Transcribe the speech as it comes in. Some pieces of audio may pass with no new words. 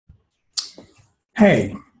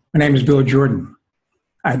Hey, my name is Bill Jordan.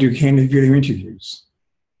 I do candid video interviews.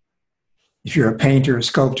 If you're a painter, a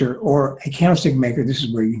sculptor, or a candlestick maker, this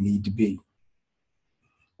is where you need to be.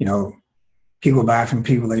 You know, people buy from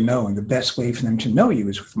people they know, and the best way for them to know you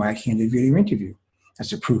is with my candid video interview.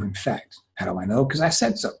 That's a proven fact. How do I know? Because I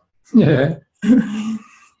said so. Yeah.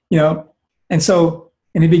 And so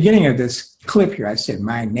in the beginning of this clip here, I said,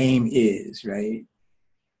 my name is, right?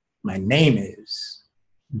 My name is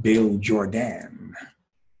Bill Jordan.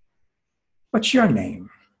 What's your name?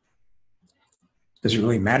 Does it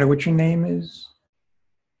really matter what your name is?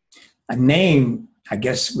 A name, I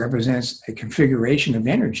guess, represents a configuration of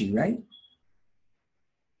energy, right?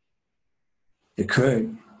 It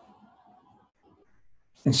could.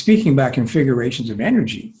 And speaking about configurations of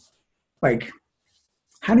energy, like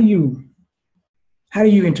how do you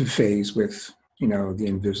interface with, the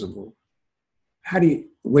invisible?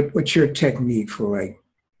 What's your technique for like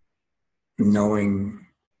knowing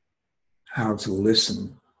how to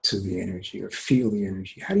listen to the energy or feel the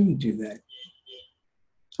energy? How do you do that?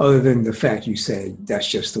 Other than the fact you say that's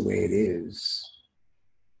just the way it is.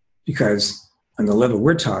 Because on the level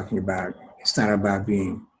we're talking about, it's not about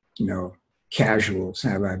being, casual. It's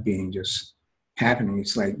not about being just happening.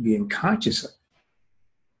 It's like being conscious of it.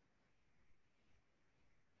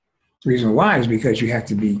 The reason why is because you have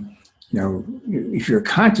to be, if you're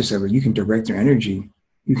conscious of it, you can direct your energy.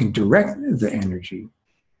 You can direct the energy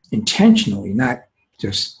intentionally, not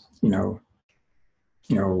just,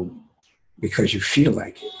 because you feel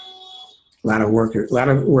like it. A lot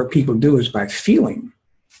of work people do is by feeling.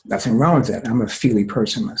 Nothing wrong with that. I'm a feely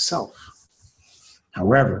person myself.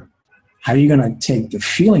 However, how are you going to take the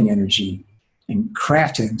feeling energy and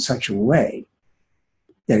craft it in such a way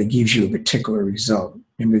that it gives you a particular result?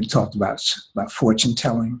 Remember we talked about fortune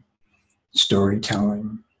telling,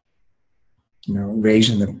 storytelling,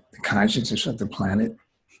 raising the consciousness of the planet.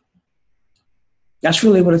 That's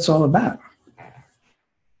really what it's all about.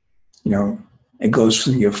 It goes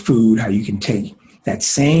through your food, how you can take that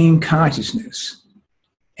same consciousness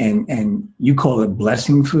and you call it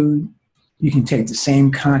blessing food. You can take the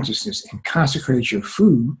same consciousness and consecrate your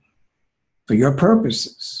food for your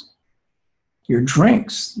purposes, your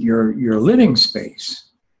drinks, your living space.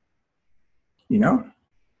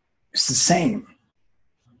 It's the same.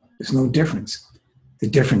 There's no difference. The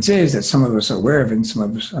difference is that some of us are aware of it and some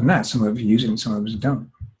of us are not. Some of us use it and some of us don't.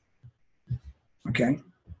 Okay?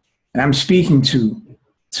 And I'm speaking to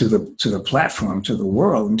the platform, to the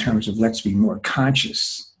world in terms of let's be more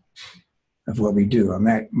conscious of what we do. I'm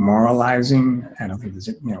not moralizing. I don't think there's,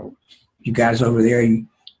 you guys over there,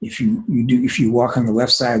 if you walk on the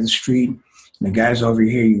left side of the street, and the guys over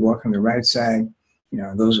here, you walk on the right side,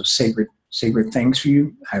 those are sacred things for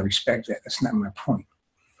you. I respect that. That's not my point.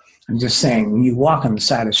 I'm just saying, when you walk on the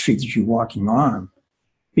side of the street that you're walking on,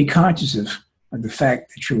 be conscious of the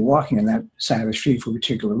fact that you're walking on that side of the street for a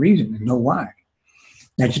particular reason and know why.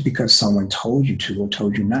 Not just because someone told you to or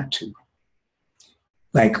told you not to.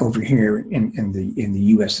 Like over here in the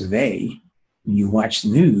US of A, when you watch the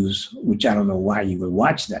news, which I don't know why you would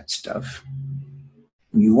watch that stuff.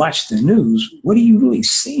 When you watch the news, what are you really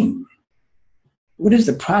seeing? What is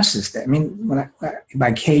the process that, by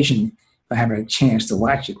occasion, if I have a chance to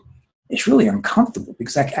watch it, it's really uncomfortable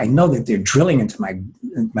because I know that they're drilling into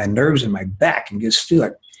my nerves and my back and just feel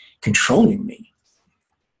like controlling me.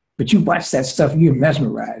 But you watch that stuff, you're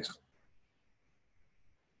mesmerized.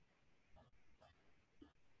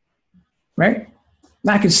 Right?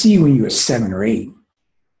 Now I could see when you were 7 or 8,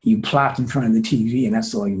 you plopped in front of the TV and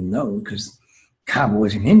that's all you know because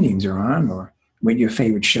Cowboys and Indians are on, or what your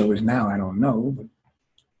favorite show is now, I don't know, but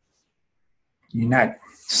you're not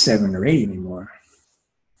 7 or 8 anymore.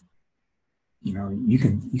 You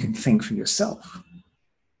can think for yourself.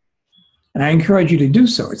 And I encourage you to do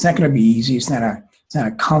so. It's not going to be easy. It's not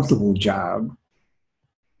a comfortable job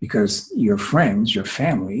because your friends, your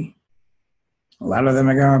family, a lot of them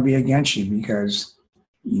are going to be against you because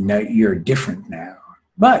you're different now.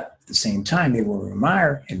 But at the same time, they will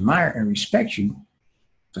admire and respect you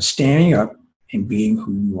for standing up and being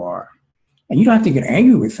who you are. And you don't have to get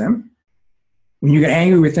angry with them. When you get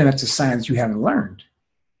angry with them, that's a sign that you haven't learned.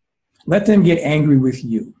 Let them get angry with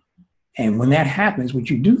you. And when that happens, what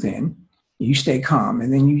you do then, you stay calm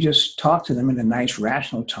and then you just talk to them in a nice,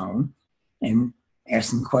 rational tone and ask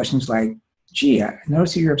them questions like, gee, I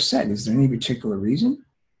notice that you're upset. Is there any particular reason?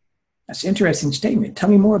 That's an interesting statement. Tell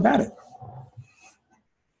me more about it.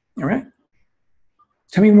 All right?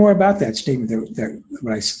 Tell me more about that statement,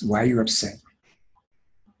 why you're upset.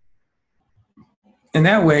 And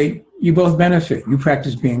that way, you both benefit. You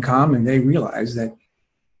practice being calm and they realize that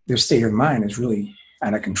their state of mind is really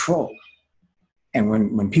out of control. And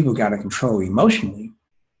when people got out of control emotionally,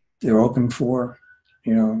 they're open for,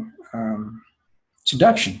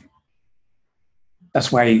 seduction.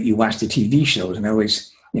 That's why you watch the TV shows and they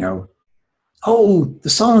always, oh, the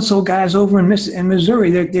so-and-so guys over in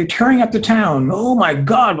Missouri, they're tearing up the town. Oh my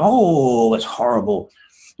God, oh, it's horrible.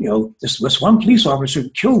 This one police officer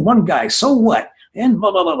killed one guy, so what? And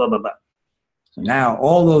blah, blah, blah, blah, blah, blah. So now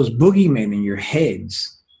all those boogeymen in your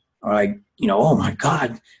heads are like, oh my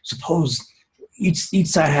God, suppose each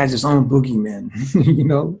side has its own boogeymen,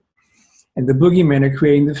 and the boogeymen are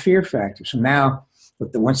creating the fear factor. So now,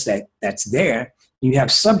 once that's there, you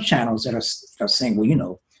have sub-channels that are saying,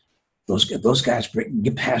 well, those guys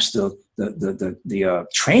get past the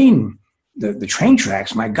train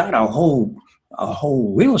tracks. My God, our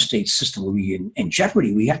whole real estate system will be in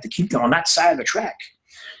jeopardy. We have to keep them on that side of the track.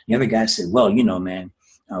 The other guy said, well, man,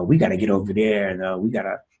 we got to get over there and we got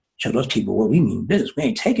to show those people what we mean business. We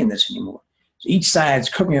ain't taking this anymore. So each side's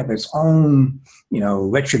cooking up its own,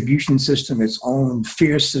 retribution system, its own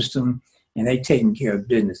fear system, and they taking care of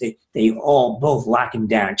business. They all both locking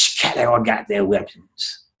down. They all got their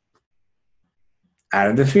weapons out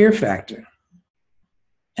of the fear factor.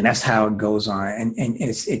 And that's how it goes on. And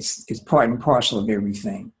it's part and parcel of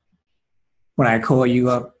everything. When I call you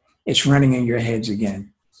up, it's running in your heads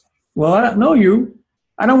again. Well, I don't know you.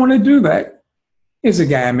 I don't want to do that. Here's a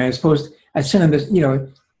guy, man. I sent him this,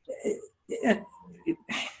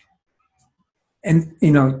 and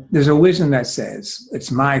there's a wisdom that says, it's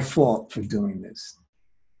my fault for doing this.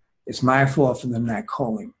 It's my fault for them not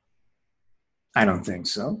calling. I don't think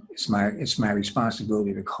so. It's my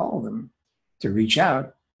responsibility to call them, to reach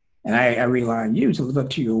out. And I rely on you to live up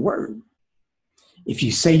to your word. If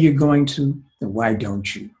you say you're going to, then why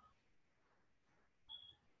don't you?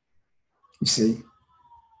 You see,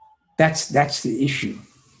 that's the issue.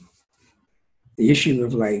 The issue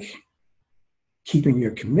of keeping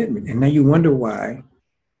your commitment. And now you wonder why,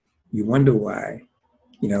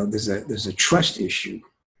 there's a trust issue.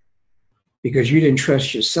 Because you didn't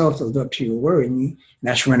trust yourself to live up to your word, and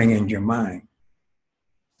that's running in your mind.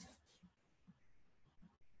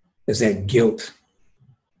 There's that guilt.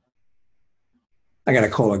 I got to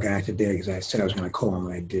call a guy today because I said I was going to call him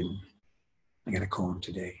and I didn't. I got to call him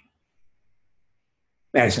today.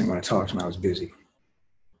 I just didn't want to talk to him. I was busy.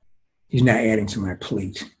 He's not adding to my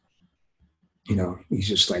plate. He's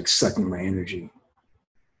just sucking my energy.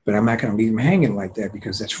 But I'm not going to leave him hanging like that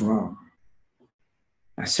because that's wrong.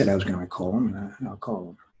 I said I was going to call him, and I'll call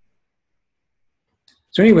him.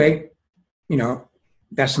 So anyway,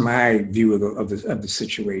 that's my view of the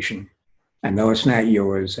situation. I know it's not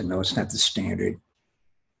yours. I know it's not the standard.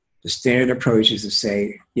 The standard approach is to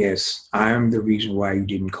say, yes, I'm the reason why you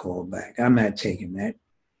didn't call back. I'm not taking that.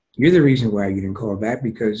 You're the reason why you didn't call back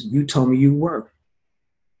because you told me you were.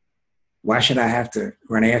 Why should I have to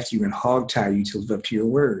run after you and hogtie you to live up to your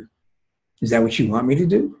word? Is that what you want me to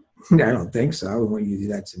do? I don't think so. I wouldn't want you to do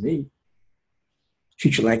that to me.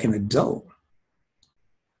 Treat you like an adult.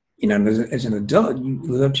 As an adult, you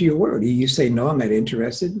live up to your word. You say, no, I'm not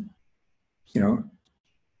interested. And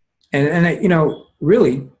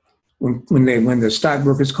really, when the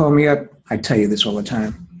stockbrokers call me up, I tell you this all the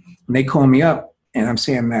time. When they call me up and I'm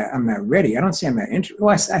saying I'm not ready, I don't say I'm not interested.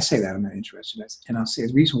 Well, I say that I'm not interested. And I'll say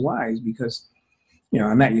the reason why is because,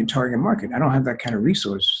 I'm not your target market. I don't have that kind of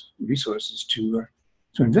resources to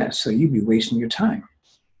invest. So you'd be wasting your time.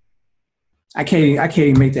 I can't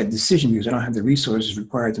even make that decision because I don't have the resources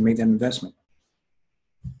required to make that investment.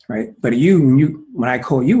 Right? But when I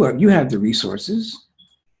call you up, you have the resources,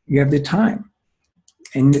 you have the time,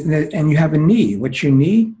 and you have a need. What's your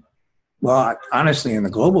need? Well, honestly, on the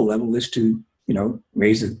global level is to,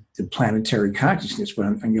 raise the planetary consciousness, but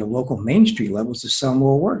on your local Main Street level is to sell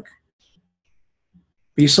more work.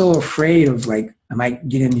 But you're so afraid of I might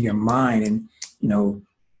get into your mind and,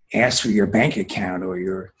 ask for your bank account or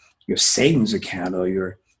your savings account or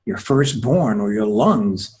your firstborn or your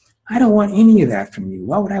lungs. I don't want any of that from you.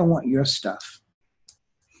 Why would I want your stuff?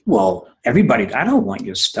 Well, I don't want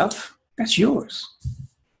your stuff. That's yours.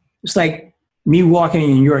 It's like me walking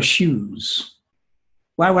in your shoes.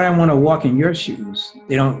 Why would I want to walk in your shoes?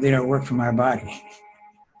 They don't work for my body.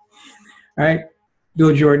 All right.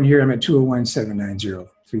 Bill Jordan here. I'm at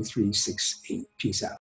 201-790-3368. Peace out.